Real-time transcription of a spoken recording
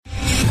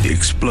The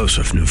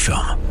explosive new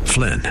film,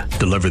 Flynn,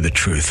 deliver the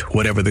truth,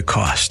 whatever the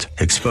cost,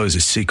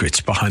 exposes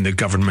secrets behind the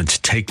government's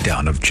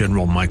takedown of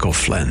General Michael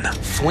Flynn.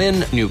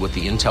 Flynn knew what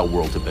the intel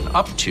world had been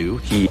up to.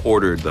 He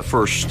ordered the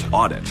first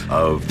audit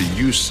of the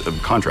use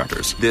of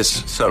contractors.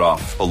 This set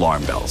off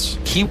alarm bells.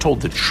 He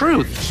told the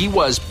truth. He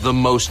was the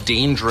most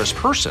dangerous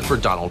person for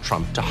Donald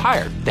Trump to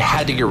hire. They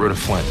had to get rid of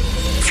Flynn.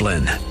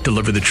 Flynn,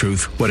 deliver the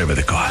truth, whatever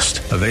the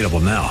cost. Available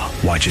now.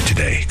 Watch it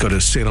today. Go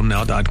to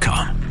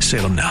salemnow.com.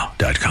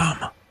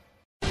 salemnow.com.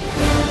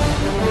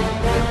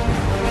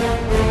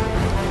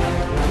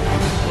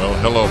 Well,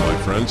 hello, my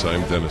friends.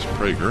 I'm Dennis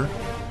Prager.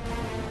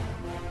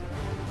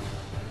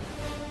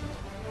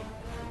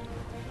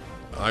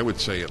 I would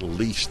say at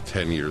least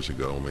 10 years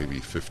ago, maybe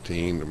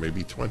 15 or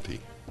maybe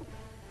 20,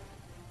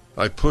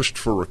 I pushed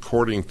for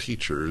recording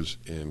teachers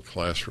in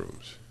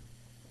classrooms.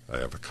 I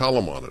have a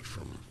column on it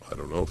from,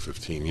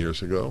 15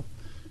 years ago.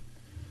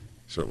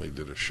 Certainly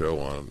did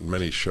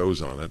many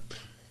shows on it.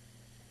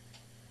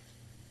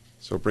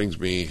 So it brings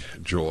me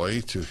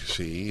joy to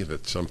see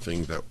that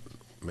something that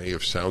may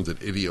have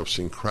sounded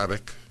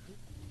idiosyncratic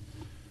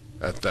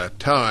at that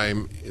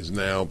time is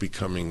now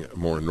becoming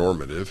more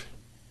normative.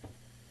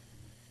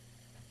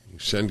 You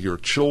send your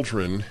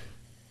children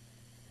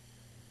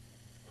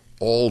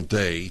all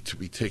day to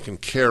be taken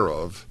care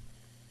of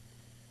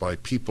by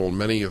people,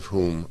 many of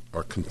whom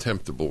are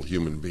contemptible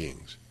human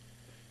beings,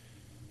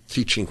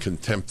 teaching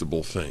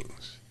contemptible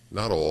things.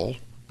 Not all,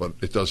 but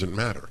it doesn't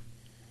matter.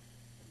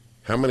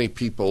 How many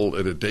people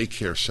at a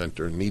daycare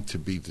center need to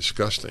be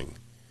disgusting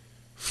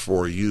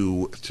for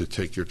you to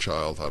take your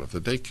child out of the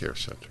daycare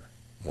center?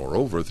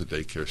 Moreover, the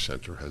daycare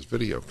center has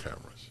video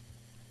cameras.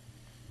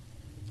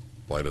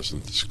 Why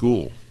doesn't the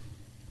school?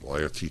 Why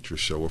are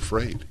teachers so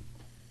afraid?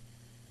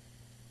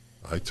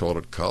 I taught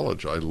at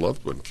college. I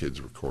loved when kids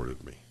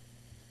recorded me.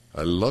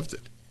 I loved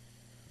it.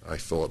 I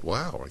thought,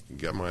 wow, I can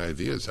get my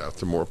ideas out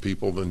to more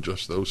people than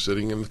just those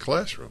sitting in the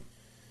classroom.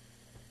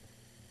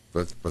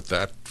 But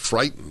that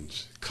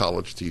frightens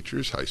college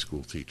teachers, high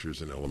school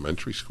teachers, and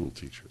elementary school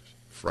teachers.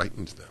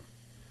 Frightens them.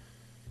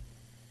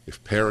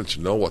 If parents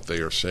know what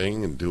they are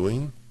saying and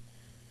doing,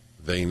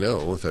 they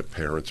know that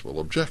parents will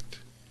object.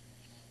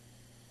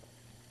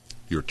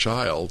 Your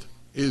child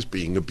is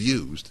being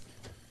abused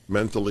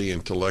mentally,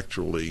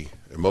 intellectually,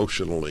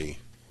 emotionally,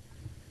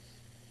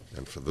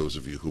 and for those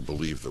of you who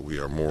believe that we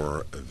are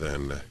more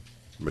than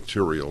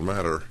material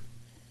matter,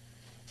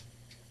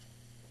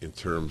 in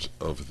terms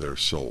of their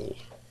soul.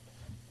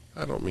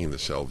 I don't mean the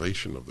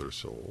salvation of their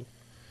soul,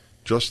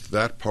 just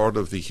that part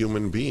of the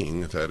human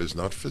being that is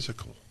not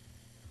physical,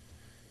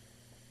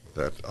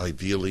 that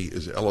ideally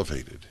is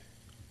elevated.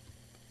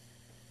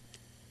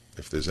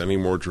 If there's any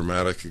more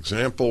dramatic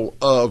example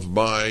of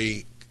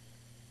my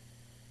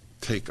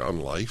take on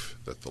life,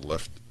 that the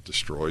left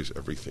destroys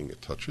everything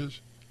it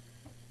touches,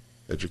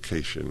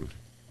 education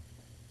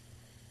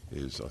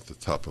is at the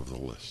top of the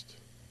list.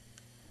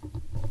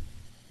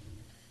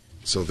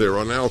 So there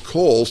are now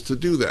calls to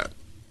do that.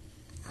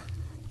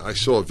 I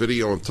saw a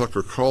video on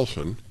Tucker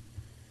Carlson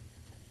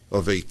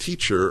of a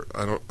teacher,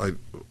 I don't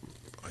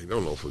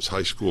know if it was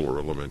high school or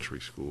elementary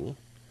school,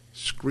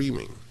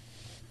 screaming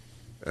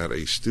at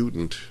a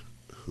student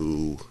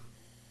who,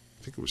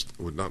 I think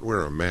would not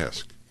wear a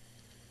mask,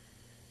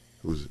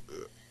 it was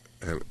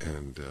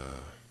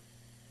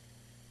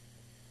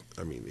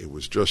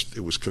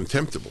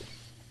contemptible.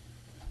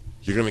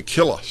 You're going to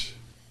kill us.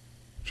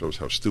 Shows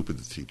how stupid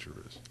the teacher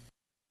is.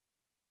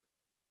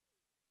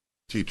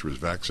 The teacher is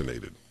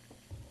vaccinated.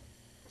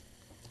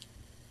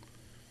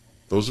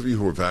 Those of you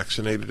who are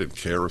vaccinated and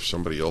care if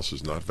somebody else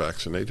is not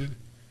vaccinated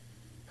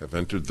have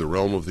entered the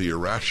realm of the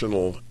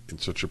irrational in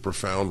such a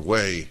profound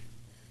way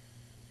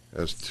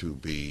as to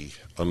be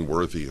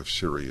unworthy of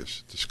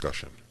serious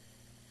discussion.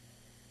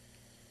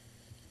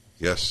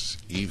 Yes,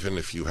 even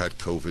if you had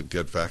COVID,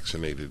 get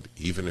vaccinated.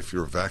 Even if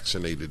you're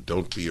vaccinated,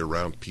 don't be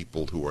around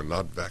people who are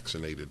not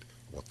vaccinated.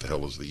 What the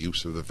hell is the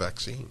use of the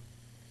vaccine?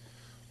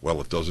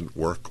 Well, it doesn't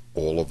work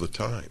all of the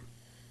time.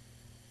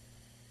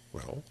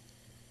 Well,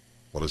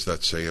 what does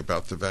that say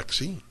about the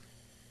vaccine?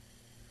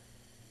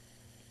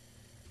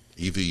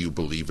 Either you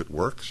believe it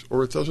works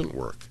or it doesn't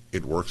work.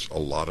 It works a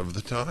lot of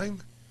the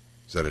time.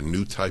 Is that a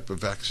new type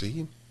of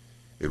vaccine?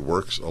 It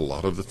works a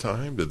lot of the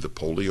time. Did the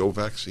polio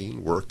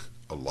vaccine work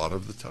a lot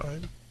of the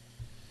time?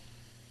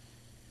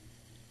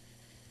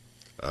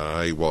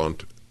 I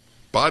want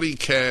body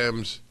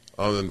cams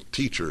on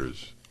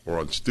teachers or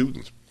on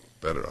students.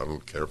 Better, I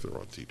don't care if they're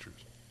on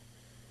teachers.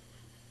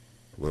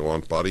 We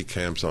want body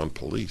cams on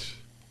police.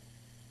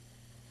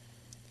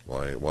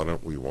 Why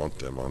don't we want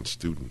them on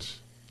students?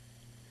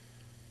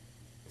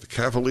 The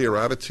cavalier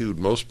attitude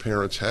most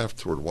parents have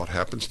toward what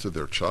happens to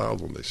their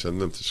child when they send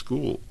them to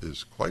school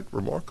is quite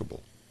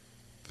remarkable.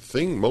 The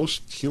thing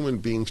most human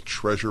beings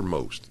treasure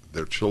most,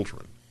 their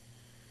children,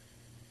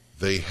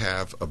 they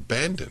have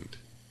abandoned.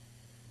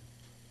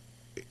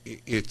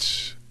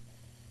 It's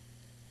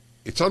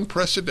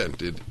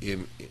unprecedented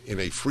in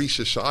a free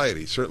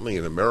society, certainly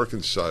in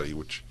American society,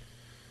 which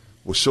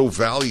was so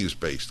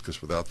values-based,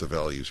 because without the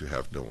values you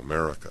have no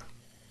America.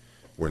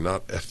 We're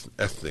not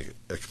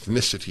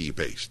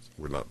ethnicity-based.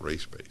 We're not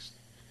race-based.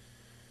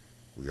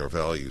 We are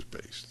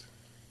values-based.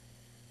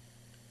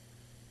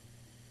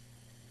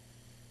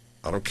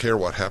 I don't care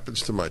what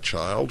happens to my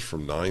child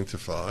from 9 to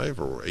 5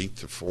 or 8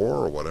 to 4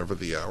 or whatever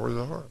the hours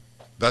are.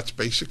 That's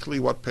basically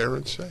what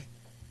parents say.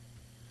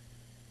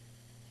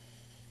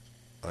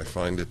 I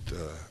find it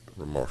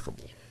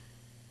remarkable.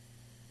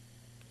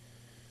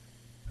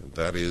 And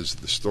that is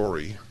the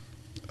story,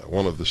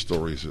 one of the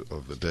stories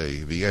of the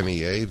day. The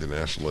NEA, the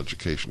National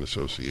Education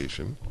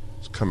Association,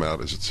 has come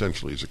out as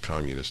essentially as a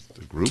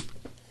communist group.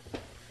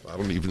 I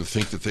don't even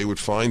think that they would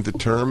find the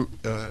term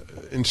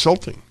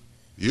insulting.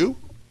 You?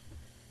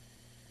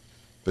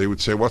 They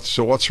would say, what's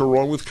so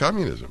wrong with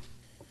communism?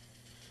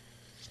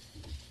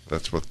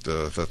 That's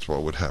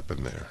what would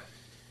happen there.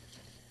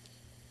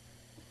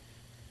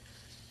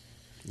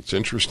 It's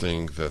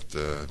interesting that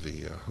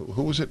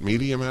who was it?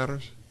 Media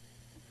Matters?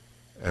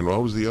 And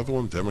what was the other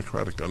one?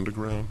 Democratic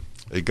Underground?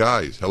 Hey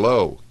guys,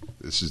 hello.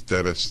 This is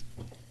Dennis.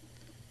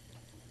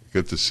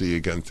 Good to see you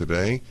again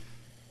today.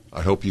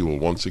 I hope you will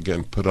once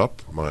again put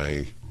up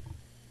my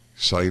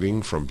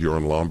citing from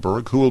Bjorn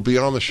Lomborg, who will be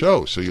on the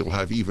show, so you'll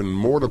have even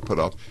more to put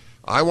up.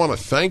 I want to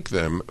thank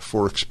them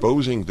for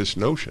exposing this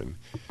notion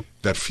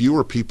that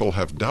fewer people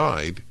have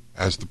died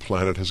as the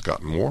planet has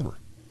gotten warmer.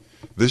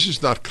 This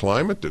is not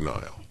climate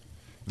denial.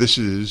 This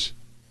is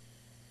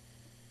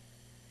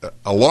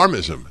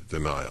alarmism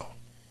denial.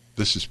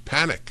 This is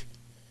panic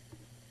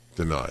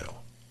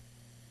denial.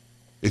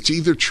 It's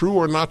either true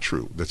or not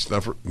true. That's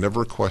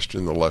never a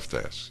question the left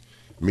asks.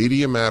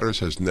 Media Matters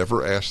has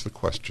never asked the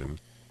question,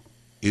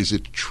 is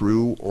it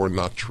true or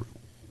not true?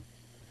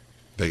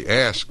 They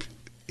ask,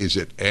 is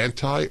it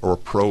anti or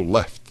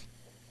pro-left?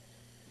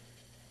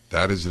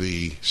 That is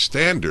the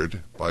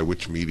standard by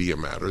which Media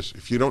Matters.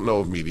 If you don't know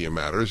of Media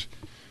Matters,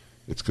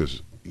 it's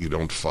because you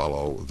don't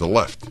follow the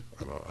left.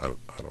 I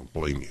don't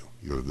blame you.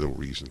 You're the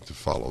reason to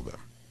follow them.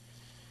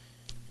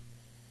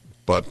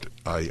 But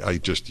I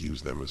just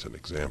use them as an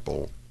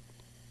example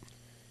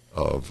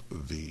of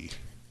the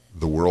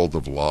world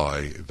of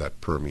lie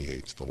that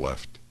permeates the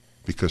left,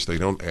 because they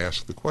don't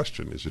ask the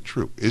question, is it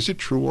true? Is it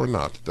true or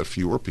not that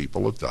fewer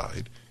people have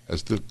died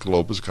as the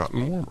globe has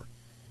gotten warmer?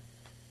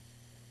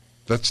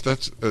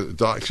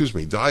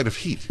 Died of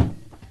heat,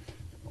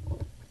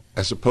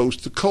 as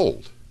opposed to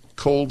cold.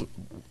 Cold,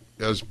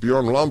 as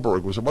Bjorn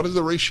Lomborg was, what is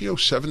the ratio?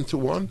 7 to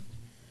 1?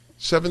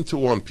 7 to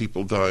 1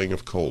 people dying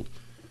of cold.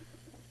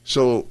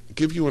 So,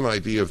 give you an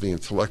idea of the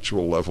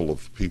intellectual level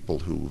of people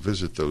who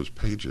visit those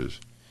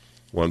pages.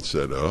 One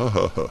said,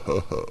 no,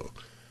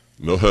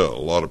 a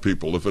lot of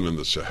people living in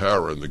the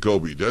Sahara and the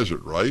Gobi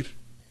Desert, right?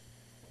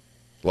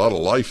 A lot of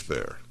life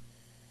there.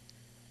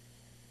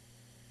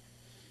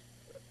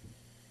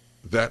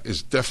 That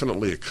is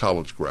definitely a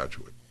college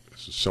graduate.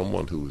 This is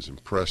someone who is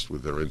impressed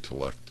with their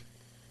intellect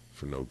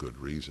for no good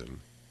reason.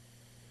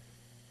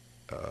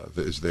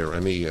 Is there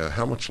any,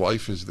 how much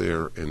life is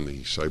there in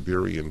the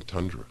Siberian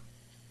tundra,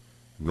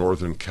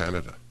 northern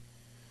Canada?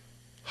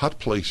 Hot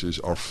places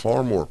are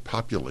far more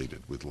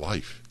populated with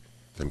life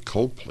than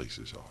cold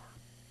places are.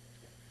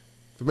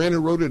 The man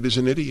who wrote it is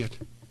an idiot.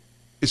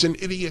 Is an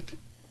idiot.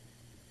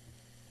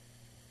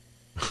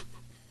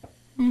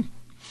 The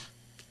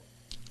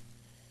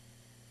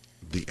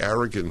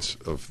arrogance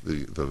of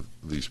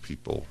these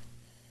people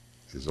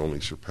is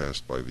only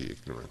surpassed by the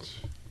ignorance.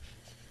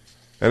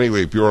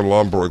 Anyway, Bjorn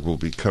Lomborg will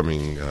be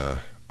coming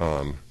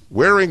on.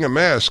 Wearing a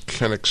mask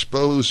can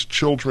expose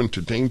children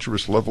to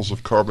dangerous levels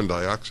of carbon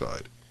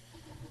dioxide.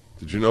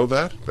 Did you know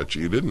that? Bet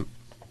you didn't.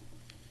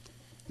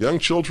 Young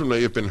children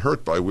may have been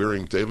hurt by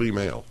wearing Daily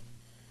Mail,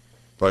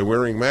 by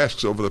wearing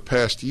masks over the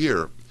past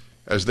year,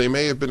 as they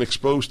may have been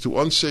exposed to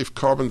unsafe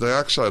carbon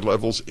dioxide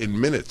levels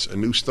in minutes, a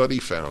new study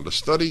found. A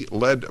study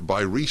led by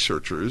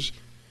researchers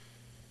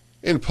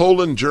in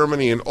Poland,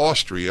 Germany, and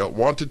Austria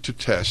wanted to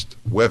test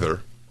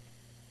whether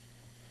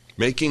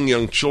making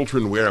young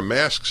children wear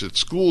masks at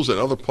schools and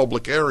other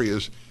public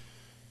areas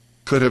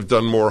could have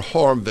done more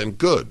harm than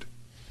good.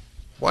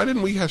 Why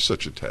didn't we have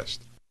such a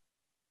test?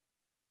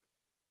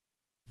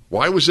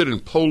 Why was it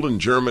in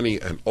Poland, Germany,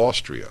 and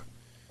Austria?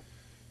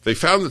 They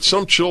found that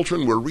some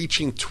children were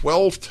reaching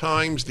 12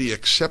 times the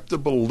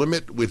acceptable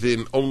limit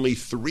within only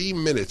 3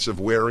 minutes of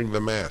wearing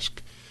the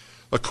mask.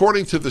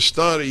 According to the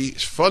study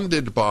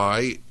funded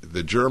by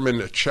the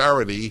German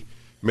charity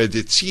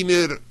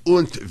Mediziner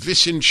und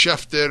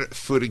Wissenschaftler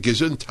für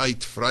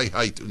Gesundheit,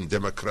 Freiheit und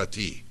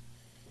Demokratie.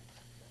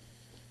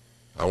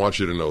 I want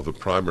you to know the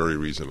primary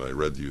reason I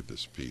read you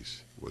this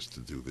piece was to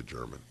do the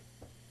German.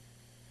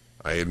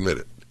 I admit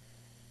it.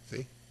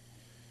 See?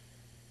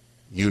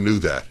 You knew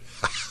that.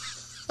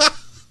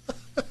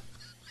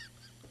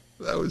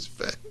 That was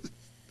fast.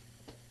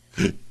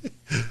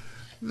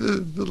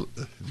 the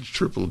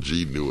Triple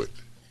G knew it.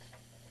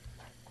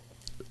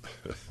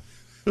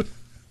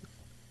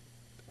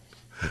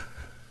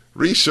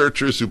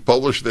 Researchers who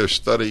published their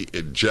study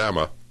in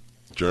JAMA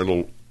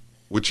journal,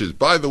 which is,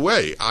 by the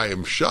way, I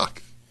am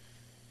shocked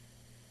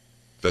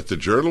that the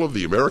Journal of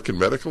the American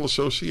Medical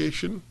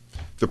Association,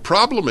 the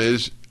problem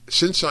is,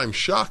 since I'm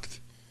shocked,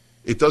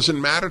 It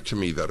doesn't matter to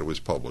me that it was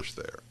published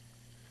there.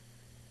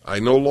 I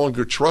no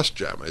longer trust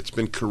JAMA. It's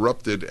been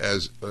corrupted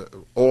as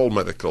all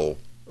medical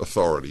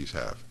authorities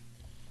have.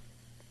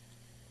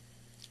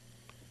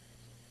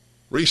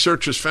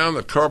 Research has found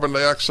that carbon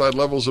dioxide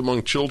levels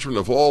among children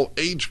of all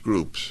age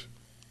groups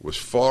was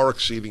far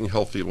exceeding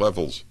healthy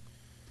levels.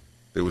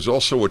 There was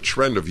also a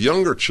trend of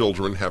younger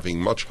children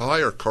having much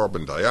higher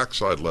carbon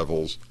dioxide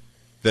levels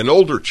than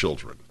older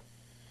children.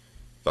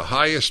 The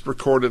highest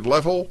recorded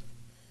level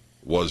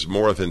was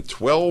more than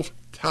 12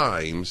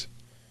 times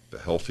the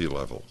healthy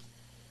level.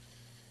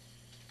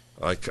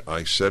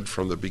 I said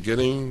from the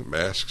beginning,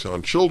 masks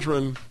on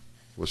children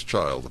was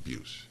child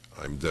abuse.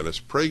 I'm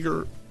Dennis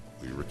Prager.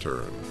 We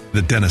return.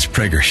 The Dennis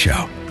Prager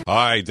Show.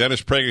 Hi,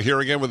 Dennis Prager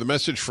here again with a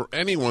message for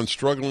anyone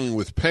struggling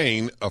with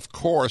pain. Of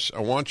course,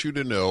 I want you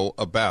to know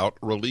about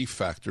Relief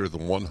Factor, the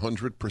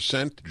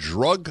 100%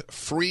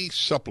 drug-free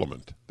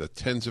supplement that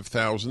tens of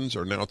thousands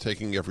are now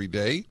taking every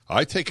day.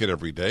 I take it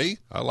every day.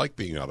 I like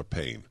being out of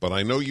pain. But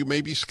I know you may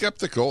be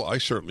skeptical. I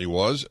certainly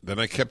was. Then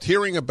I kept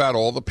hearing about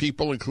all the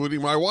people,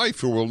 including my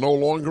wife, who were no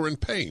longer in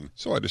pain.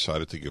 So I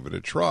decided to give it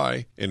a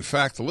try. In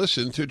fact,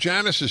 listen to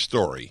Janice's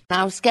story.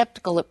 I was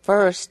skeptical at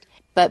first.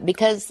 But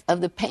because of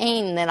the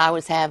pain that I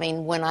was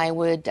having when I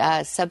would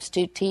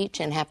substitute teach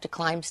and have to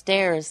climb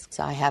stairs,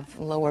 so I have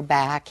lower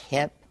back,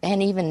 hip,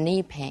 and even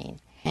knee pain.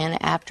 And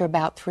after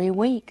about 3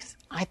 weeks,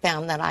 I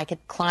found that I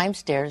could climb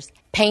stairs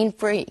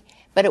pain-free.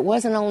 But it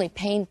wasn't only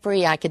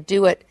pain-free, I could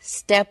do it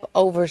step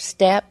over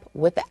step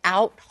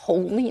without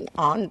holding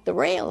on the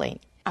railing.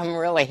 I'm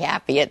really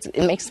happy. It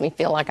makes me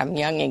feel like I'm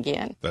young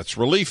again. That's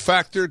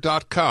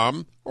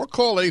ReliefFactor.com or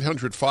call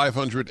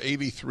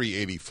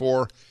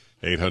 800-500-8384.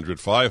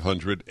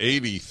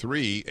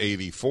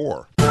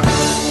 800-500-8384.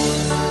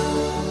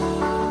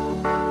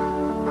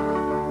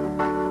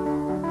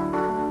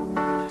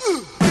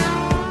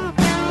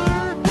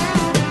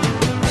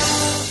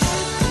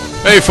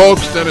 Hey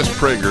folks, Dennis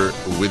Prager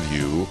with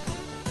you.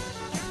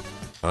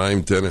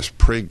 I'm Dennis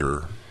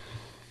Prager.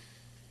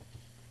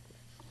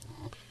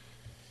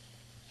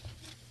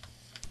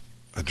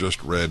 I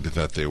just read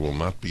that there will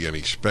not be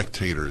any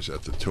spectators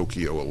at the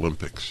Tokyo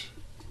Olympics.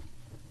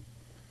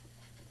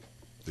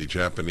 The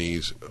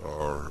Japanese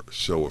are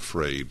so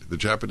afraid. The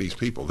Japanese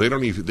people, they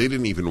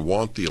didn't even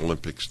want the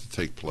Olympics to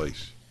take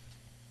place.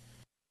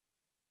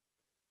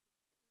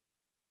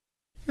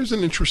 Here's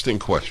an interesting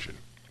question.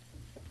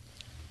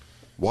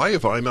 Why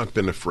have I not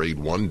been afraid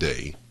one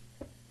day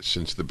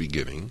since the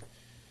beginning,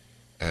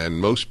 and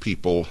most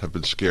people have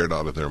been scared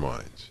out of their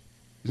minds?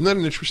 Isn't that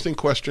an interesting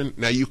question?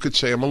 Now, you could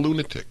say I'm a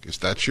lunatic. If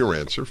that's your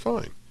answer,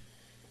 fine.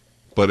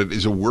 But it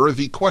is a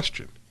worthy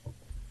question.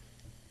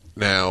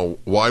 Now,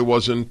 why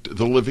wasn't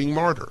the Living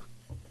Martyr?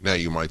 Now,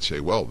 you might say,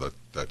 well,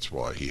 that's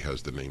why he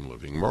has the name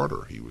Living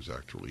Martyr. He was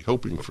actually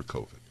hoping for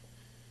COVID.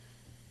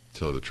 To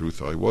tell the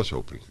truth, I was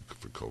hoping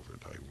for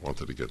COVID. I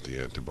wanted to get the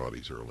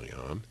antibodies early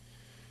on.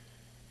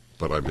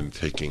 But I've been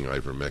taking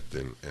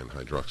ivermectin and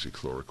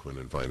hydroxychloroquine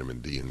and vitamin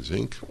D and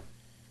zinc.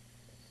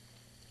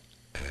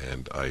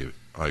 And I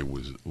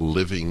was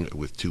living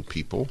with two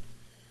people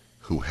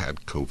who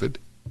had COVID.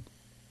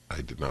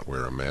 I did not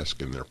wear a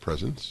mask in their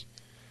presence.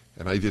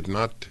 And I did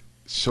not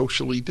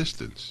socially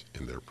distance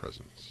in their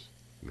presence,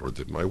 nor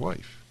did my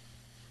wife.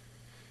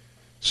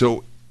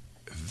 So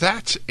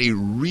that's a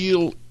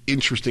real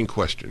interesting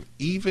question.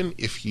 Even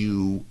if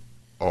you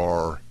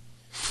are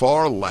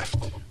far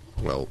left,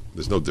 well,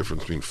 there's no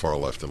difference between far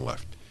left and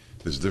left.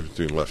 There's a difference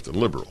between left and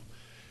liberal.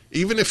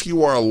 Even if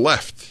you are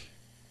left,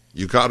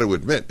 you got to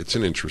admit it's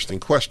an interesting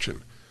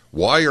question.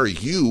 Why are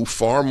you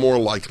far more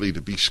likely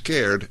to be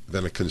scared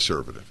than a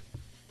conservative?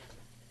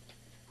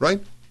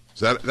 Right?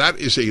 That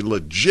is a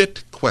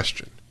legit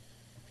question.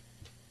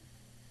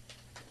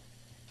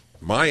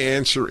 My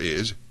answer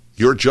is,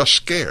 you're just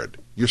scared.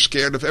 You're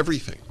scared of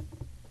everything.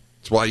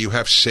 That's why you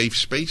have safe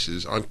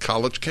spaces on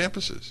college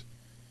campuses.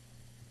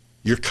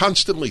 You're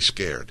constantly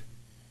scared.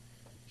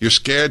 You're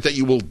scared that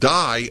you will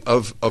die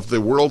of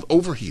the world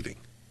overheating.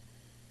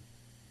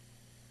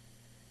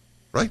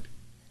 Right?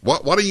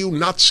 What are you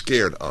not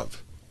scared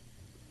of?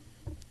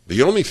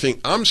 The only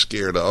thing I'm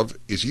scared of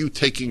is you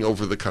taking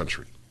over the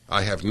country.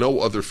 I have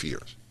no other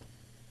fears.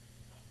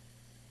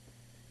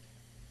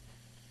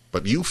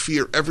 But you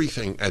fear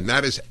everything, and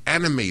that is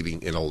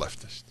animating in a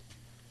leftist.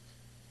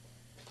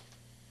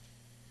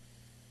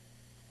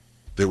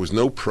 There was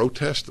no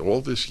protest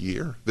all this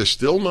year. There's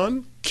still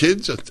none.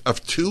 Kids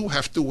of 2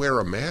 have to wear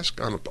a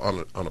mask on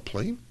a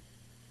plane.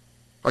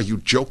 Are you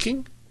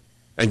joking?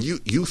 And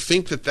you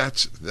think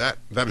that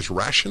is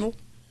rational?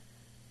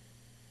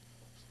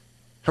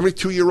 How many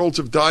 2-year-olds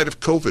have died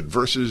of COVID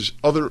versus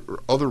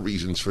other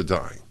reasons for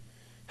dying?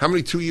 How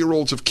many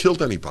 2-year-olds have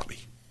killed anybody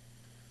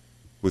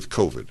with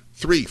COVID?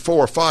 3,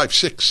 4, 5,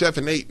 6,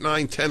 7, 8,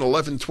 9, 10,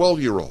 11,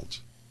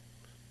 12-year-olds.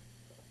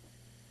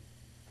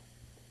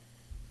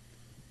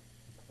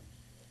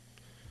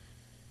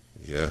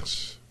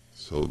 Yes.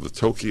 So the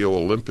Tokyo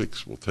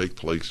Olympics will take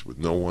place with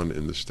no one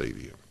in the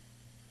stadium.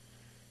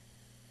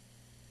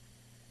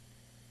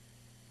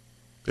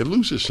 It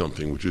loses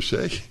something, would you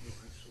say?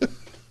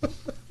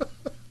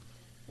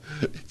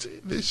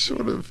 is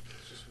sort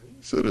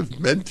of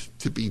meant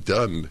to be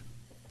done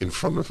in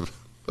front of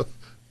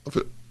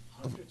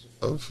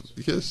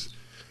yes.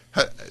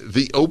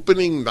 The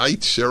opening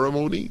night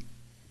ceremony,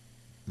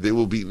 there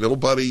will be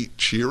nobody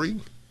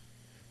cheering.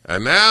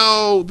 And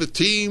now the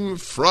team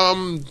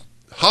from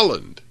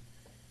Holland.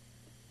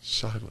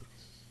 Silence.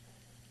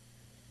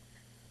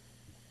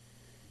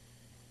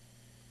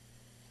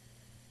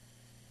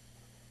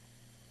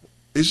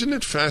 Isn't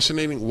it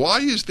fascinating? Why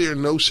is there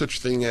no such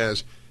thing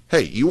as,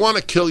 hey, you want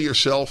to kill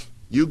yourself?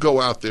 You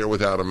go out there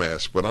without a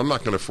mask, but I'm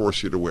not going to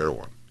force you to wear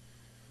one.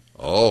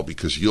 Oh,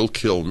 because you'll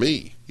kill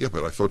me. Yeah,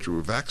 but I thought you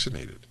were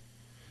vaccinated.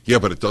 Yeah,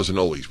 but it doesn't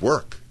always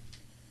work.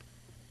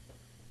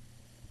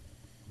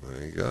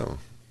 There you go.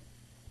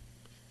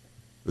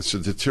 It's a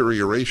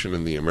deterioration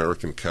in the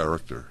American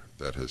character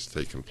that has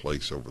taken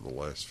place over the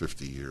last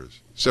 50 years,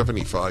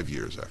 75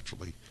 years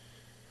actually,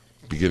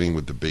 beginning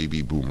with the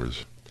baby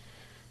boomers,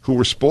 who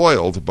were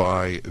spoiled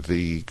by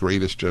the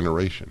greatest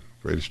generation.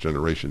 Greatest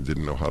generation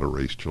didn't know how to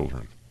raise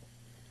children.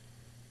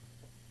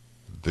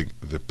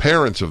 The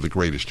parents of the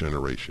greatest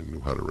generation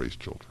knew how to raise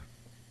children.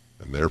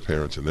 And their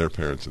parents and their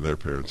parents and their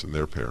parents and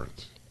their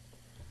parents.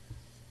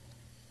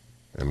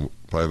 And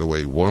by the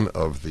way, one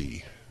of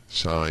the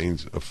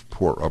signs of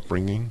poor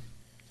upbringing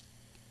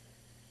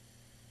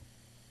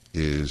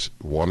is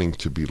wanting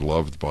to be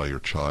loved by your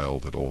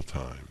child at all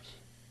times.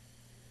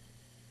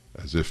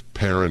 As if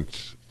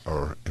parents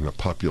are in a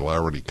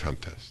popularity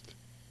contest.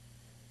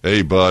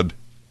 Hey, bud.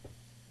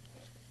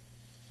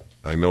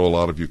 I know a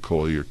lot of you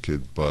call your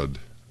kid bud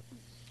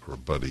or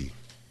buddy.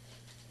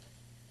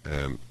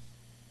 And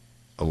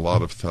a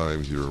lot of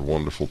times you're a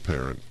wonderful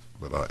parent,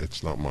 but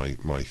it's not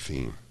my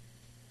theme.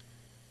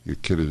 Your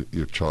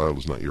child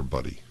is not your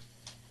buddy.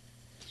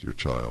 It's your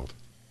child.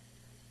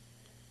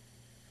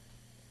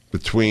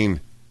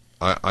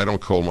 I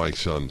don't call my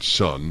son,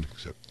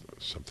 except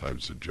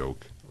sometimes it's a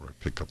joke, or I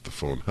pick up the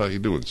phone, how you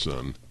doing,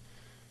 son?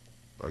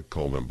 I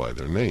call them by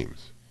their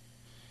names.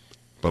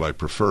 But I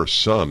prefer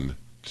son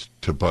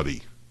to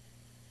buddy.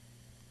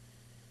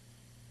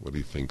 What do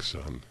you think,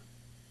 son?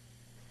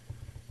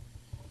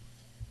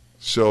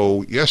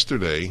 So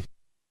yesterday,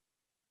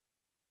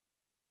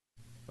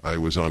 I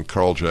was on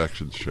Carl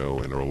Jackson's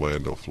show in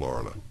Orlando,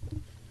 Florida.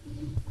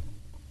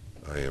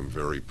 I am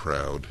very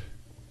proud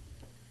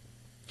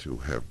to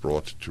have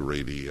brought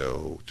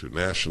to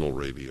national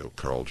radio,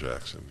 Carl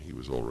Jackson. He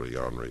was already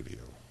on radio.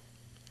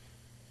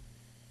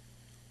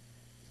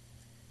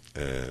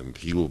 And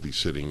he will be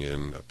sitting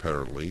in,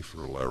 apparently, for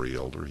Larry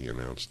Elder. He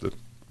announced it.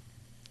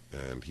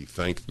 And he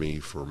thanked me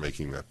for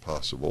making that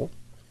possible.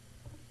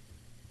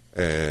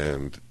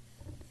 And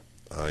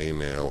I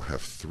now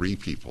have 3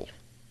 people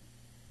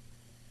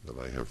that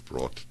I have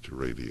brought to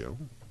radio.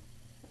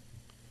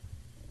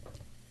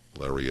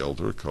 Larry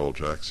Elder, Carl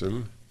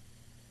Jackson,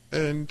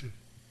 and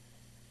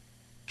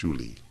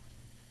Julie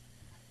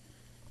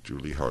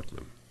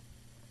Hartman.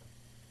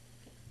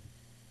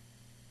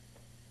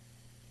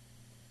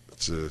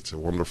 It's a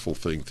wonderful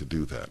thing to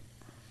do that.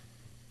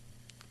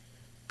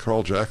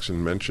 Carl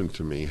Jackson mentioned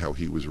to me how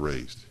he was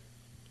raised.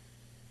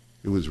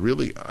 It was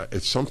really,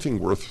 it's something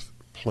worth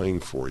playing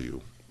for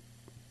you.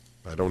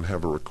 I don't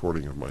have a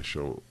recording of my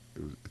show.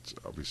 It's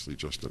obviously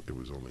it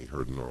was only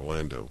heard in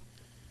Orlando.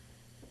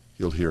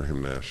 You'll hear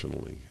him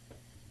nationally,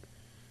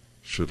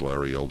 should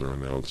Larry Elder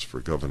announce for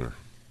governor.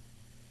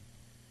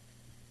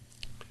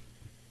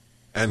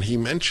 And he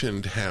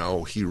mentioned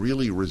how he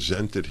really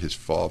resented his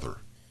father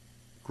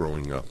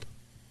growing up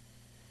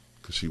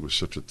because he was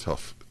such a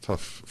tough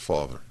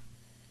father.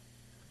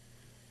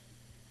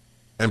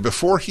 And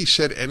before he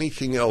said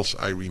anything else,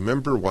 I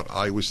remember what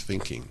I was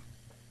thinking.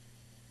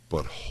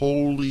 But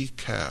holy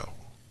cow,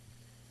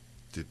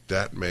 did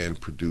that man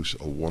produce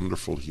a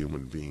wonderful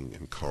human being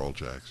in Carl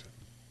Jackson.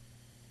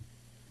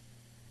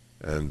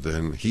 And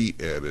then he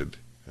added,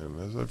 and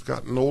as I've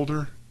gotten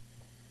older,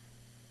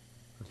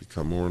 I've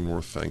become more and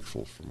more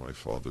thankful for my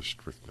father's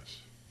strictness.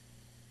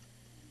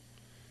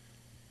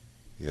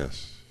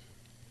 Yes,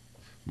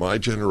 my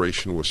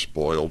generation was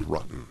spoiled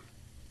rotten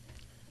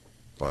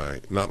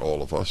by, not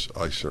all of us,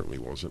 I certainly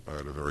wasn't. I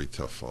had a very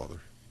tough father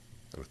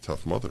and a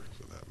tough mother,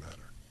 for that matter.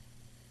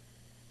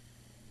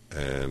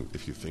 And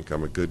if you think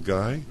I'm a good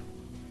guy,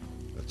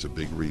 that's a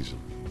big reason.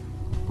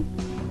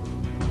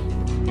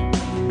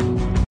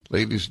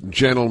 Ladies and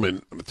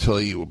gentlemen, I'm going to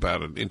tell you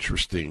about an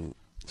interesting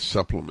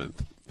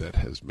supplement that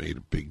has made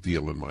a big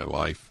deal in my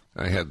life.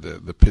 I had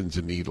the pins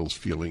and needles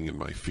feeling in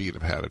my feet.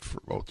 I've had it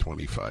for about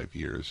 25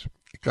 years.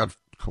 It got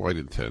quite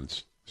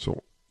intense.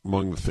 So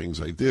among the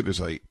things I did is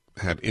I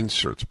had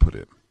inserts put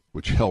in,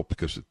 which helped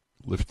because it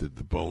lifted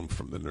the bone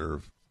from the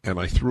nerve. And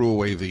I threw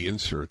away the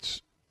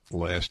inserts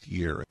last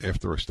year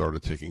after I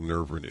started taking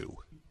Nerve Renew.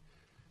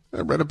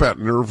 I read about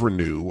Nerve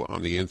Renew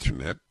on the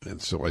internet,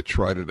 and so I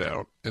tried it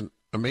out. And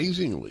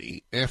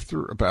amazingly,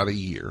 after about a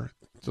year,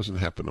 it doesn't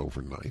happen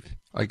overnight,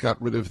 I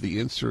got rid of the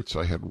inserts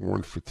I had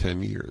worn for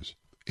 10 years.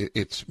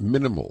 It's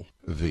minimal,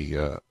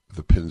 the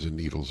pins and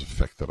needles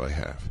effect that I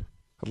have.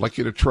 I'd like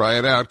you to try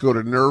it out. Go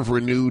to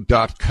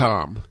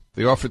NerveRenew.com.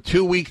 They offer a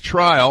 2-week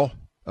trial.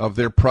 of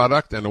their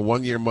product and a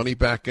 1-year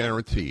money-back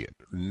guarantee at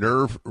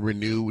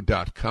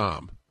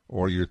nerverenew.com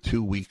or your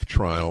 2-week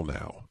trial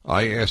now.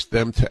 I asked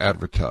them to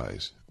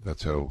advertise.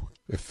 That's how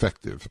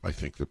effective I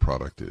think the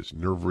product is.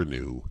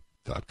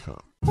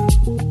 nerverenew.com.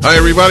 Hi,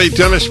 everybody.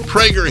 Dennis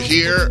Prager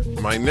here.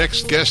 My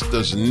next guest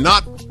does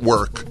not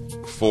work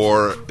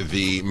for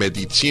the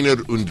Mediziner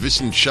und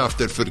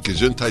Wissenschaftler für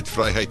Gesundheit,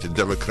 Freiheit und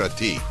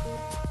Demokratie.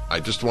 I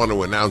just want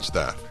to announce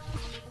that.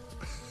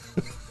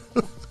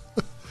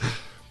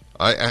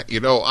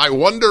 I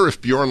wonder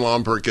if Bjorn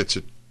Lomborg gets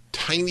a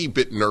tiny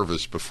bit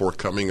nervous before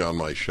coming on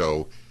my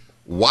show.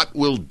 What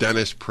will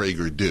Dennis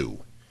Prager do?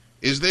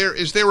 Is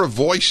there a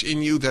voice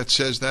in you that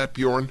says that,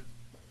 Bjorn?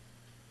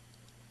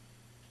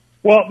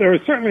 Well, there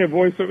was certainly a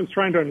voice that was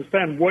trying to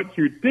understand what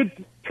you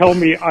did tell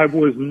me I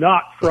was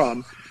not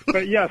from.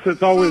 But yes,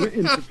 it's always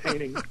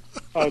entertaining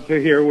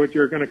to hear what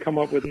you're going to come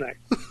up with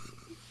next.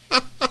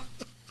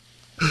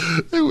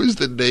 It was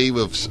the name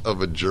of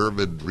a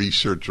German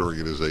research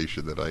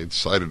organization that I had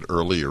cited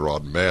earlier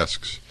on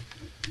masks,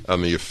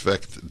 on the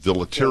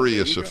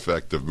deleterious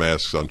effect of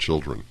masks on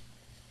children.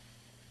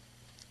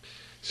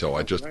 So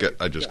I just got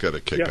a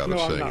kick out of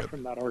saying it. No, I'm not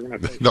from that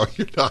organization. No,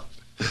 you're not.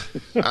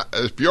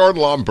 Bjorn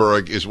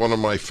Lomborg is one of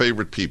my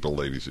favorite people,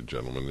 ladies and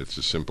gentlemen. It's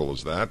as simple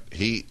as that.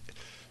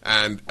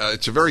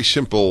 It's a very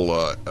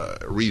simple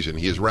reason.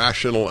 He is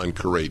rational and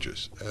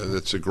courageous.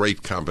 That's a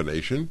great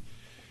combination.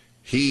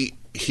 He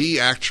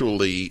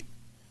actually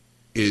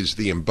is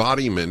the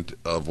embodiment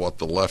of what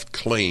the left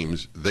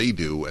claims they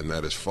do, and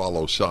that is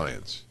follow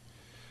science.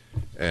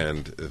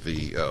 And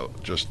he's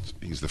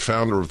the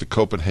founder of the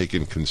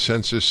Copenhagen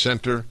Consensus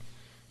Center,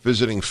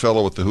 visiting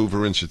fellow at the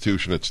Hoover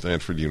Institution at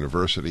Stanford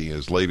University.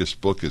 His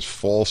latest book is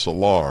False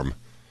Alarm: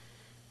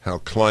 How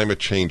Climate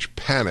Change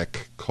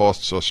Panic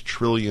Costs Us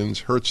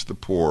Trillions, Hurts the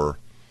Poor,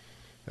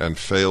 and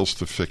Fails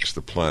to Fix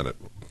the Planet.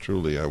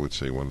 Truly, I would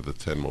say one of the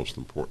 10 most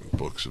important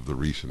books of the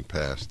recent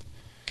past.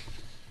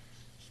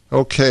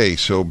 Okay,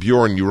 so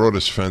Bjorn, you wrote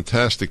this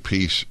fantastic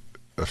piece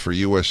for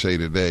USA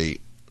Today.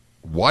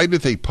 Why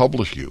did they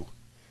publish you?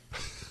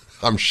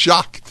 I'm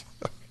shocked.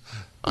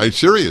 I'm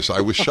serious. I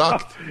was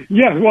shocked.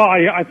 Yes, well,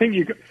 I think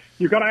you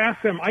got to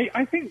ask them.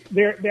 I think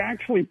they're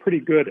actually pretty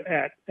good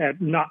at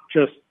not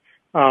just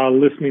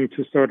listening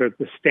to sort of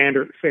the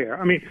standard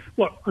fare. I mean,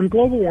 look, on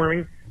global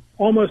warming,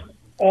 almost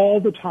all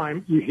the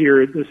time you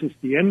hear this is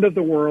the end of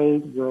the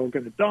world, we're all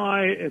going to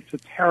die, it's a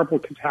terrible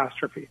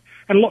catastrophe.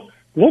 And look,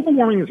 global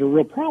warming is a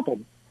real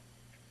problem,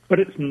 but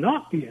it's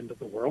not the end of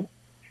the world.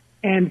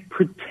 And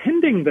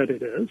pretending that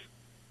it is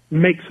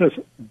makes us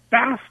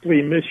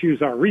vastly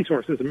misuse our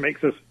resources. It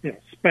makes us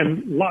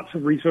spend lots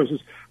of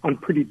resources on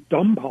pretty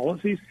dumb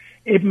policies.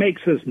 It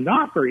makes us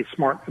not very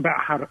smart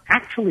about how to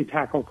actually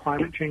tackle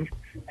climate change.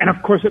 And,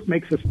 of course, it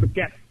makes us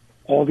forget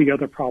all the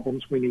other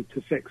problems we need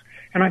to fix.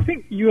 And I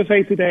think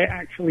USA Today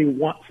actually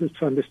wants us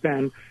to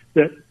understand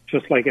that,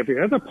 just like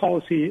every other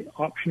policy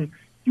option,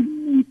 you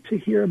need to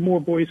hear more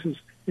voices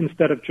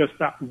instead of just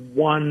that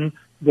one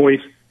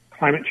voice.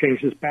 Climate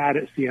change is bad.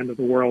 It's the end of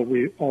the world.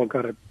 We all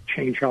got to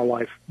change our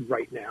life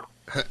right now.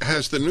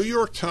 Has the New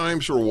York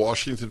Times or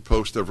Washington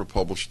Post ever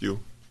published you?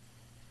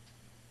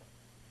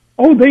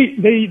 Oh, they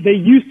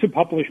used to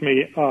publish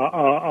me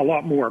a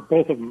lot more,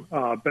 both of them.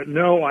 But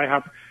no,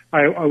 I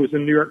was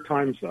in New York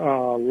Times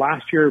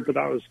last year, but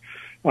that was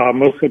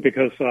mostly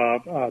because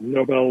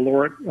Nobel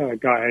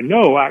laureate guy I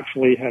know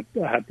actually had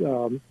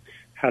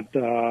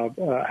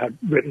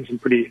written some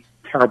pretty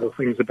terrible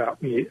things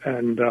about me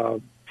and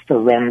for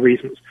wrong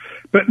reasons.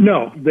 But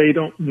no, they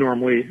don't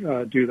normally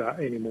do that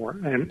anymore.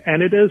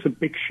 And it is a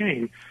big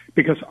shame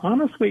because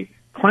honestly,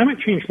 climate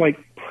change, like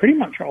pretty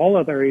much all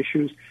other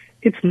issues,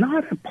 it's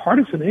not a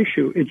partisan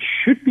issue. It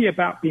should be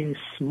about being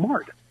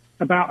smart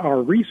about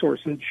our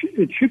resources.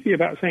 It should be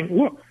about saying,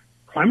 look,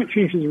 climate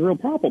change is a real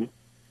problem,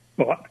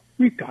 but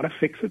we've got to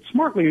fix it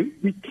smartly.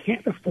 We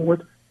can't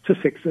afford to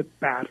fix it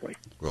badly.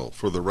 Well,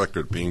 for the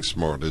record, being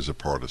smart is a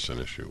partisan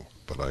issue,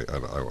 but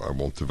I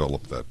won't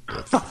develop that.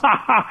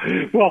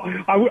 Well,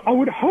 I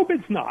would hope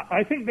it's not.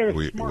 I think there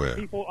are smart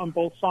people on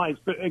both sides,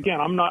 but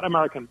again, I'm not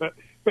American. But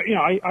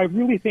I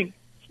really think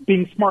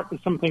being smart is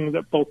something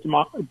that both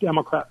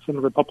Democrats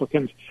and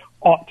Republicans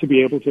ought to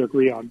be able to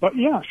agree on. But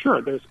yeah,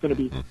 sure, there's going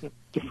to be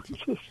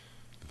differences.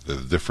 The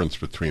difference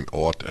between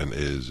ought and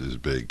is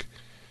big.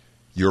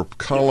 Your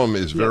column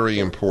is very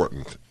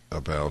important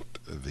about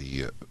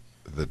the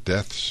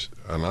deaths,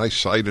 and I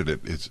cited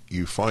it.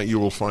 You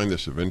will find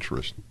this of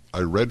interest. I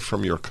read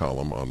from your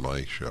column on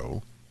my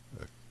show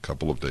a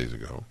couple of days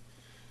ago,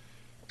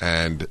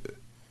 and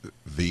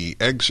the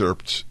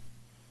excerpts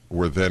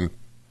were then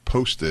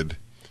posted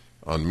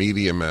on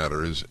Media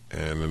Matters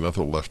and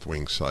another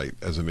left-wing site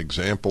as an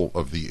example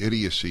of the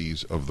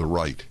idiocies of the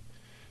right,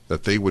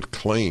 that they would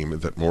claim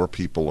that more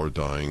people are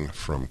dying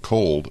from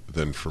cold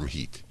than from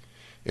heat.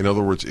 In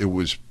other words, it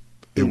was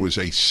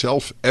a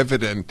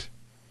self-evident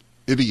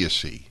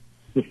idiocy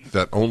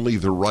that only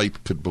the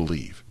right could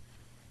believe.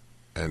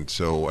 And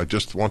so I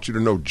just want you to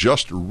know,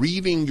 just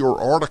reading your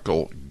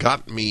article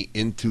got me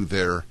into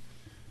their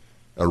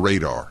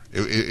radar.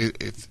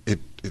 It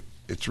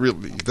it's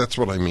really, that's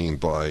what I mean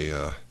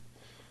by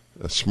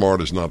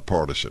smart is not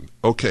partisan.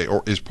 Okay,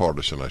 or is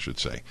partisan, I should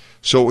say.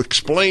 So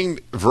explain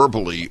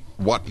verbally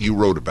what you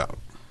wrote about.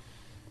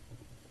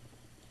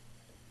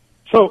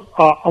 So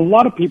a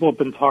lot of people have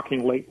been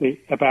talking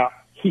lately about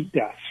heat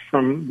deaths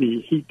from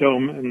the heat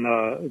dome in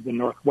the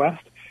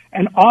Northwest.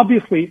 And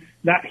obviously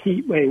that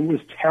heat wave was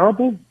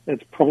terrible.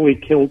 It's probably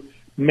killed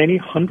many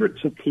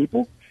hundreds of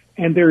people.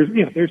 And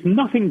there's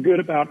nothing good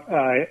about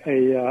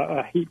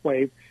a heat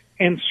wave.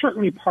 And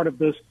certainly part of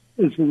this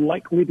is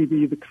likely to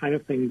be the kind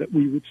of thing that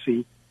we would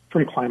see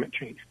from climate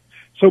change.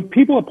 So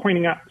people are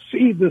pointing out,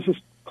 see, this is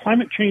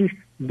climate change.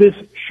 This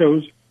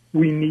shows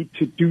we need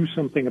to do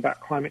something about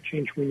climate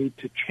change. We need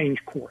to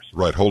change course.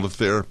 Right, hold it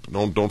there.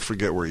 Don't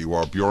forget where you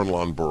are. Bjorn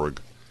Lomborg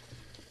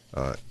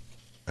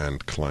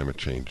and climate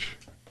change.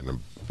 And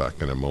I'm back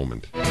in a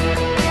moment.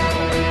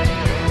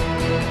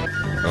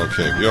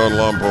 Okay, Bjorn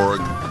Lomborg.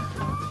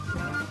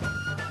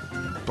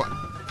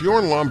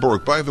 Bjorn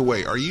Lomborg, by the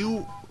way,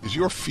 is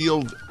your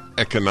field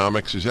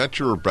economics? Is that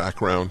your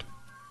background?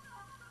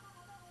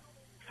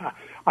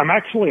 I'm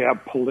actually a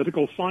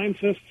political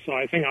scientist, so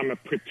I think I'm a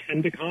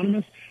pretend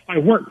economist. I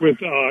work with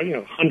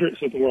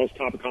hundreds of the world's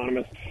top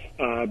economists,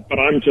 but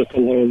I'm just a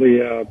lowly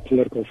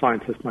political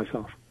scientist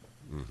myself.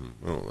 Mm-hmm.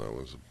 Oh, that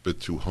was a bit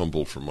too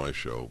humble for my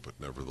show, but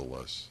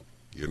nevertheless,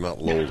 you're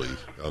not lowly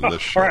on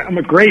this show. All right, I'm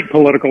a great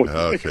political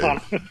economist.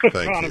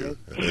 Thank you.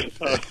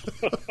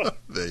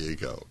 There you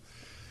go.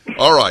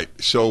 All right,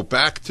 so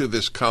back to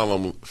this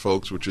column,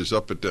 folks, which is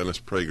up at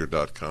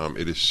DennisPrager.com.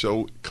 It is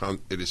so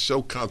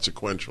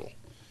consequential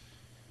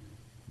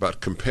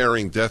about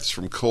comparing deaths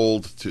from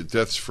cold to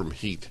deaths from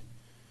heat,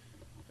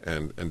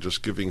 and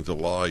just giving the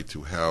lie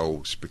to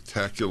how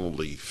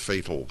spectacularly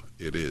fatal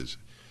it is.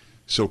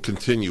 So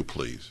continue,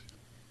 please.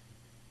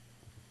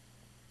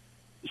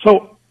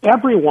 So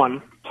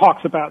everyone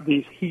talks about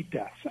these heat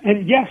deaths,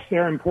 and yes,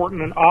 they're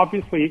important, and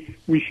obviously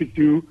we should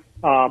do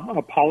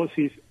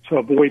policies to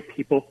avoid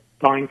people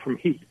dying from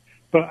heat.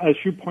 But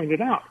as you pointed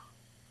out,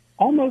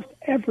 almost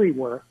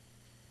everywhere,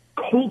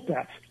 cold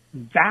deaths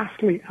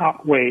vastly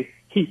outweigh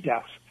heat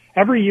deaths.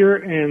 Every year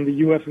in the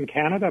U.S. and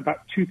Canada,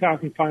 about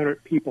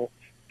 2,500 people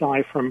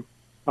die from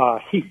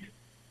heat.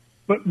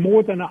 But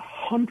more than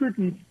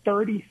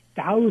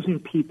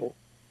 130,000 people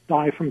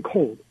die from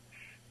cold.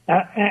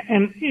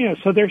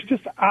 So there's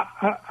just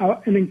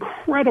an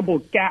incredible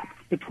gap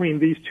between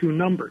these two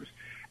numbers.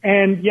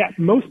 And yet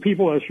most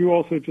people, as you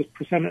also just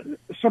presented,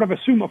 sort of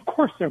assume, of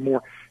course, there are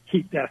more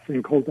heat deaths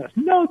than cold deaths.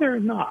 No, there are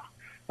not.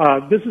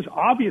 This is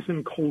obvious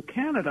in cold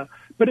Canada,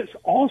 but it's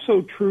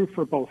also true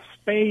for both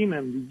Spain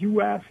and the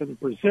U.S. and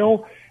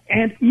Brazil,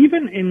 and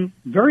even in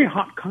very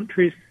hot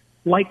countries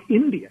like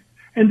India.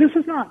 And this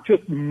is not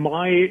just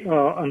my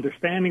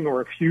understanding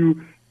or a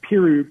few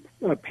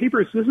peer-reviewed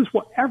papers. This is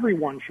what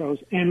everyone shows,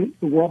 and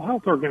the World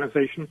Health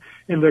Organization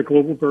in their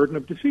global burden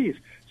of disease.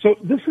 So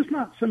this is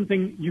not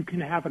something you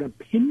can have an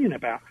opinion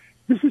about.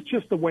 This is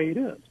just the way it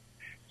is.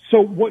 So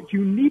what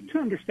you need to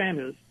understand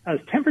is, as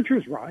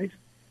temperatures rise,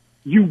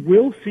 you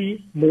will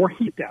see more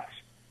heat deaths.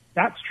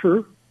 That's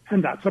true,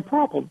 and that's a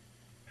problem.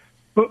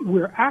 But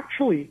we're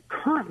actually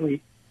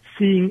currently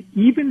seeing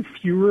even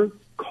fewer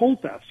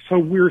cold deaths. So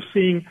we're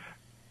seeing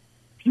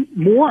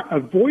more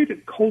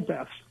avoided cold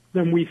deaths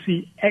than we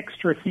see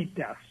extra heat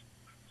deaths.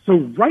 So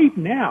right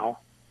now,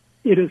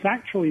 it is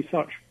actually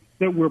such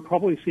that we're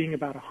probably seeing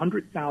about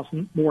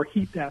 100,000 more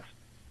heat deaths,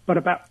 but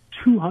about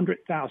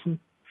 200,000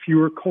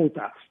 fewer cold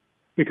deaths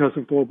because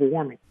of global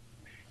warming.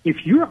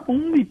 If you're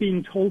only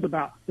being told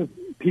about the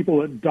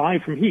people that die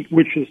from heat,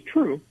 which is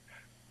true,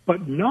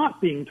 but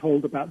not being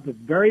told about the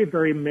very,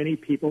 very many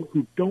people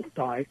who don't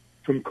die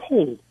from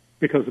cold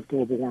because of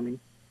global warming,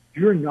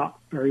 you're not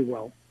very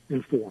well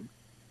informed.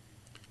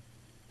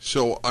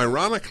 So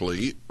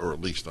ironically, or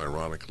at least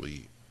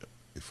ironically,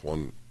 if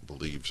one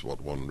believes what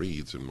one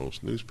reads in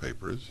most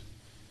newspapers,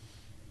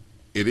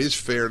 it is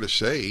fair to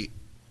say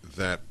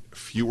that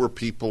fewer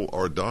people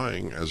are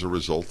dying as a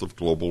result of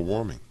global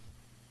warming.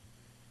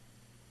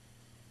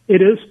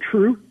 It is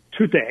true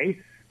today.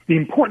 The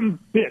important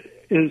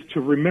bit is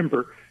to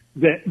remember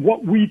that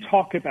what we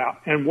talk about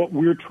and what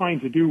we're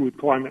trying to do with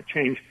climate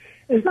change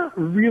is not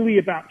really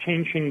about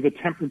changing the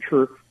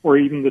temperature or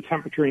even the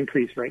temperature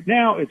increase right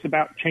now. It's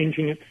about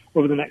changing it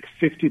over the next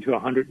 50 to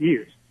 100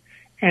 years.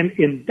 And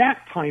in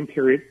that time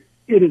period,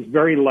 it is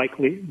very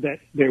likely that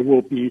there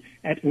will be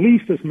at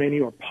least as many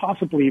or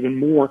possibly even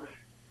more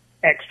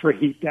extra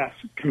heat deaths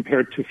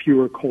compared to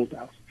fewer cold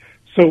deaths.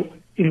 So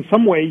in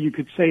some way, you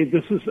could say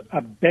this is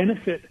a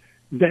benefit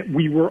that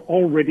we were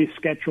already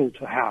scheduled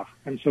to have.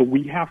 And so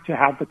we have to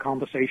have the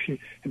conversation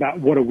about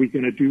what are we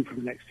going to do for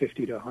the next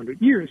 50 to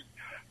 100 years.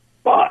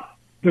 But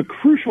the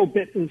crucial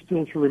bit is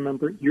still to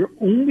remember you're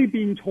only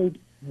being told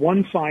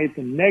one side,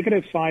 the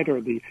negative side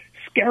or the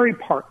scary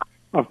part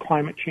of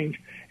climate change.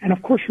 And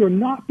of course, you're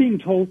not being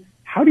told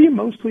how do you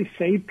mostly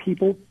save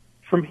people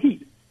from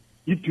heat?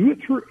 You do it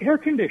through air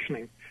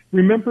conditioning.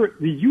 Remember,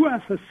 the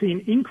U.S. has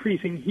seen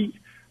increasing heat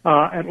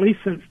at least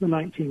since the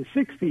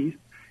 1960s.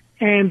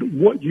 And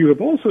what you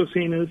have also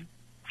seen is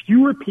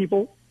fewer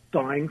people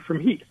dying from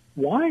heat.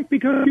 Why?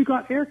 Because you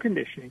got air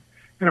conditioning.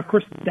 And of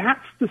course,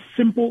 that's the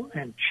simple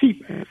and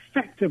cheap and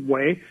effective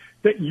way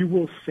that you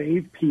will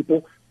save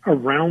people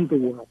around the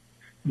world.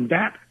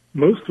 That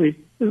mostly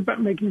is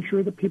about making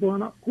sure that people are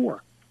not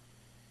poor.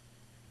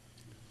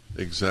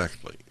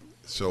 Exactly.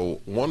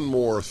 So one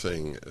more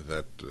thing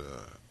that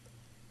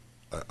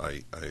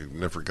I've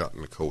never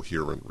gotten a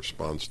coherent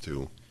response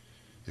to.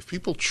 If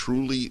people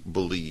truly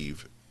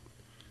believe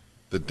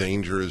the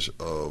dangers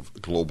of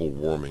global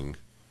warming,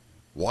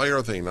 why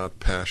are they not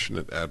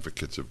passionate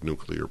advocates of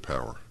nuclear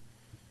power?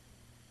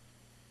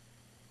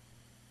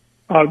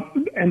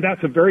 And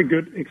that's a very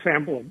good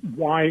example of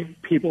why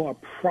people are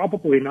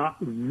probably not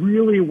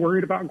really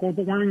worried about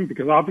global warming,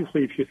 because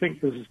obviously if you think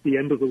this is the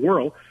end of the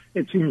world,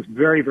 it seems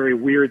very, very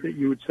weird that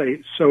you would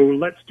say, so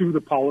let's do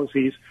the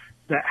policies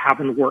that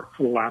haven't worked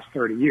for the last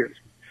 30 years.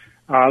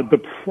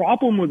 The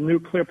problem with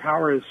nuclear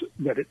power is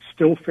that it's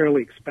still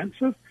fairly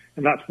expensive,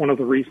 and that's one of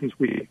the reasons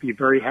we'd be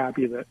very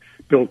happy that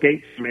Bill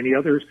Gates and many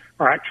others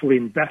are actually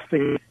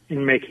investing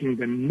in making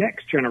the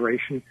next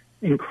generation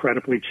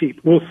incredibly cheap.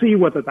 We'll see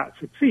whether that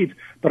succeeds,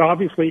 but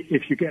obviously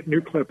if you get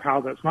nuclear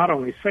power that's not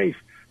only safe,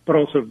 but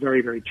also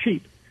very, very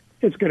cheap,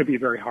 it's going to be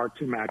very hard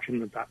to imagine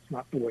that that's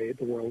not the way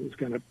the world is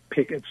going to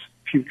pick its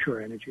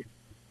future energy.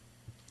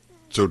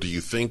 So do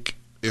you think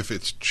if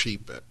it's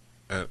cheap,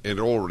 and it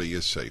already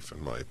is safe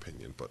in my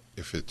opinion, but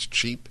if it's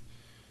cheap,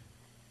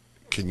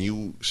 can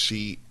you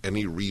see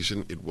any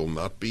reason it will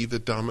not be the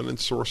dominant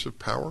source of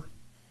power?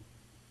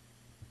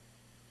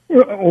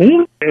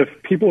 Only if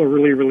people are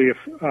really, really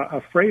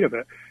afraid of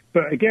it.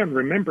 But again,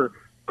 remember,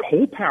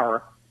 coal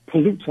power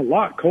pollutes a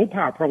lot. Coal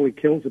power probably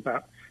kills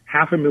about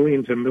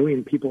 500,000 to 1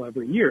 million people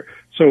every year.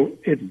 So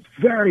it's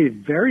very,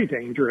 very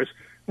dangerous.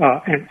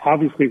 And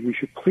obviously we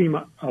should clean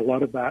up a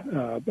lot of that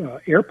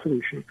air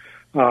pollution.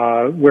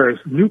 Whereas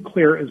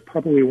nuclear is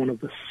probably one of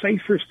the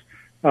safest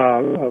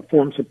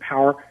forms of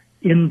power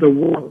in the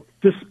world,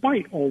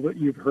 despite all that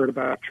you've heard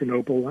about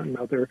Chernobyl and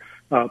other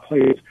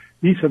places.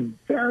 These are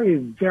very,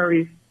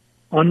 very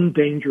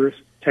undangerous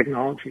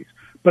technologies,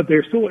 but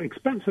they're still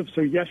expensive,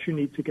 so yes, you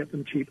need to get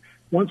them cheap.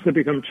 Once they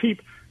become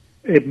cheap,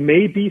 it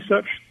may be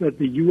such that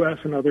the U.S.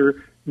 and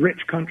other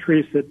rich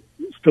countries that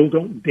still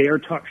don't dare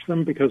touch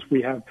them because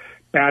we have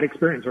bad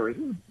experience, or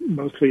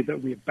mostly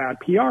that we have bad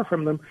PR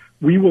from them,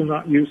 we will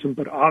not use them,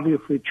 but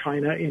obviously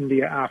China,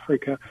 India,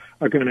 Africa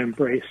are going to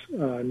embrace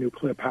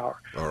nuclear power.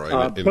 All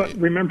right. But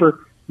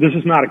remember, this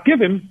is not a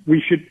given.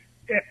 We should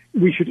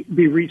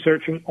be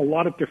researching a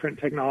lot of different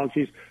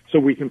technologies so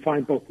we can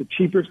find both the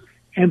cheapest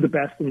and the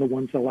best and the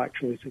ones that will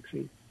actually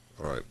succeed.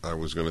 All right. I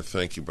was going to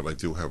thank you, but I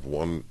do have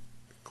one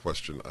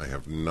question I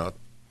have not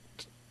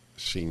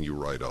seen you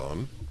write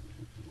on,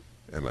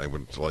 and I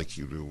would like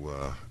you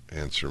to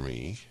answer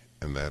me,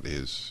 and that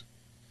is,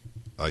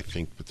 I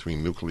think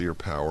between nuclear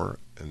power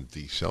and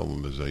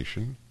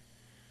desalinization,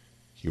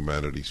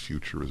 humanity's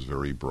future is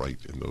very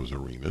bright in those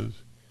arenas.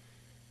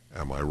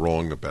 Am I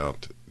wrong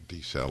about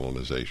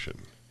desalinization?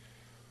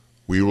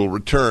 We will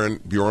return.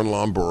 Bjorn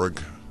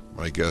Lomborg,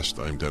 my guest.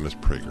 I'm Dennis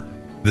Prager.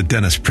 The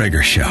Dennis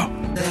Prager Show.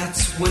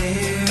 That's where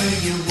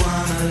you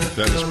wanna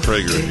Dennis go.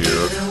 Prager Get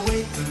here.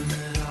 away from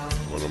it all.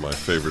 One of my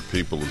favorite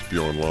people is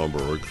Bjorn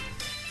Lomborg.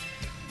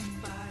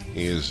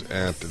 He is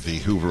at the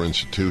Hoover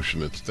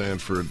Institution at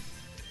Stanford.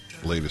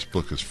 Latest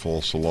book is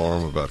False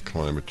Alarm About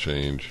Climate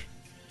Change.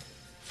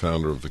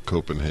 Founder of the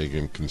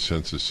Copenhagen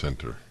Consensus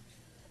Center.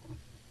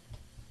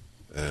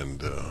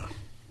 And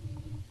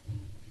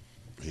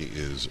he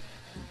is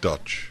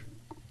Dutch.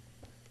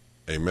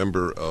 A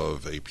member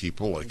of a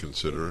people I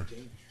consider...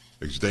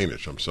 He's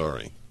Danish, I'm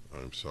sorry.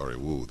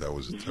 Woo, that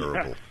was a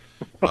terrible...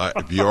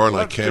 Bjorn,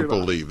 I can't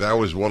believe. That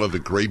was one of the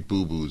great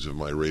boo-boos of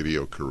my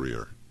radio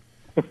career.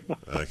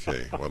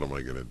 Okay, what am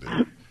I going to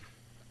do?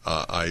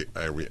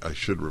 I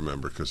should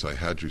remember, because I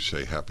had you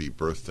say happy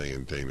birthday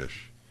in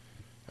Danish,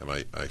 and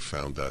I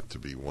found that to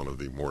be one of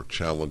the more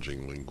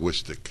challenging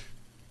linguistic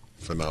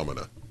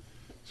phenomena.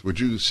 So would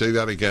you say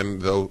that again,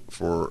 though,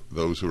 for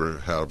those who are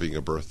having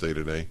a birthday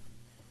today?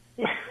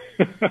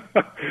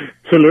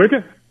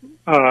 Tillykke,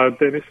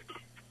 Dennis.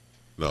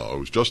 No, it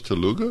was just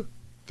Tillykke?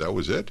 That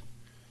was it?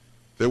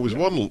 There was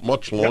one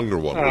much longer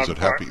one. Was it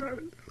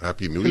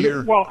Happy New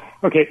Year? Well,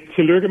 okay,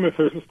 tillykke med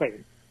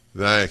fødselsdagen.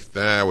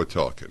 Nah, we're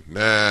talking.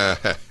 Nah,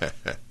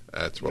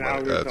 that's what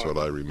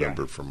I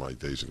remember from my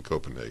days in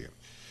Copenhagen.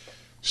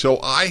 So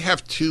I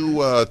have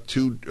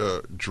two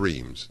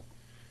dreams: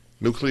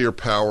 nuclear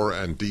power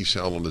and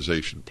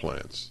desalinization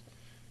plants.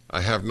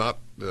 I have not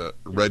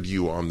read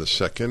you on the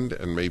second,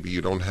 and maybe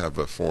you don't have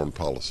a foreign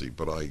policy,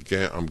 but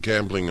I'm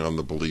gambling on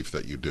the belief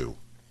that you do.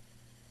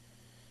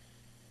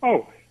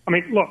 Oh, I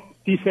mean, look,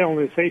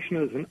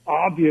 desalinization is an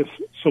obvious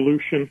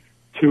solution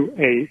to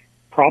a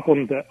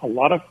problem that a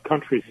lot of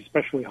countries,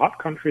 especially hot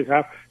countries,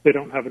 have. They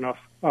don't have enough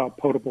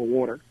potable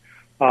water.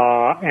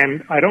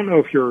 And I don't know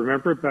if you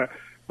remember, but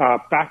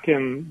back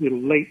in the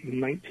late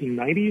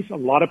 1990s, a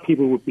lot of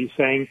people would be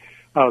saying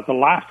the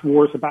last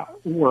wars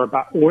were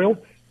about oil,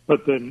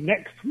 but the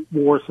next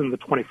wars in the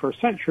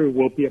 21st century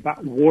will be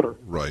about water.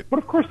 Right. But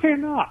of course they're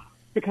not.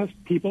 because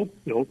people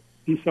build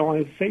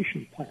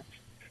desalinization plants.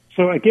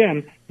 So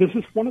again, this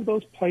is one of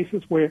those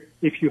places where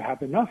if you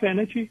have enough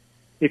energy,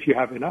 if you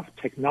have enough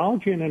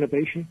technology and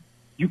innovation,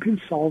 you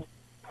can solve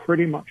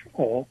pretty much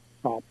all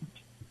problems.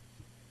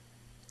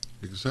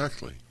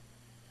 Exactly.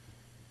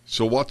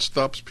 So what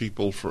stops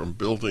people from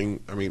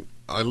building? I mean,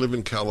 I live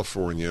in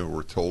California.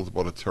 We're told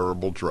about a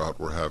terrible drought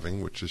we're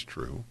having, which is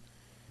true.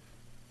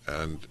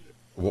 And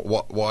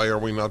why are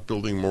we not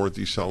building more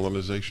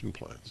desalinization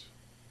plants?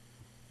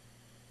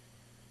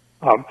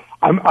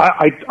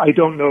 I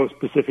don't know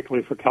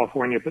specifically for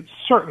California, but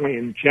certainly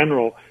in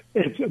general,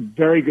 it's a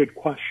very good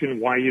question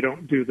why you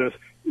don't do this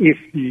if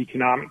the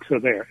economics are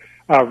there.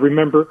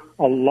 Remember,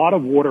 a lot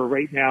of water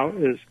right now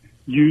is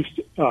used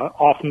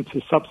often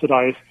to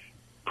subsidize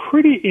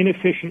pretty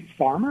inefficient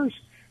farmers,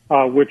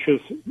 which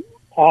is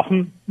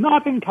often,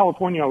 not in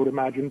California, I would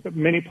imagine, but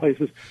many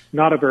places,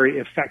 not a very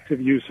effective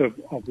use of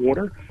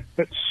water.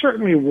 But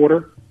certainly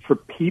water for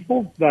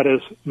people, that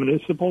is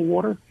municipal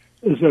water,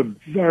 is a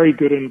very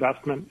good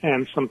investment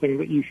and something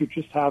that you should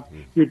just have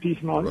your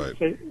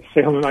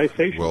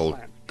desalinization Well,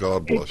 plan.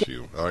 God bless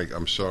you.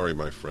 I'm sorry,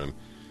 my friend.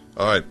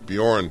 All right,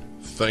 Bjorn,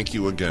 thank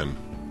you again.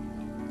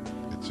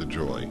 It's a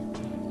joy.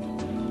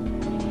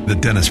 The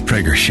Dennis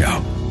Prager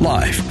Show,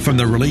 live from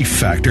the Relief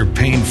Factor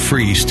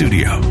Pain-Free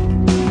Studio.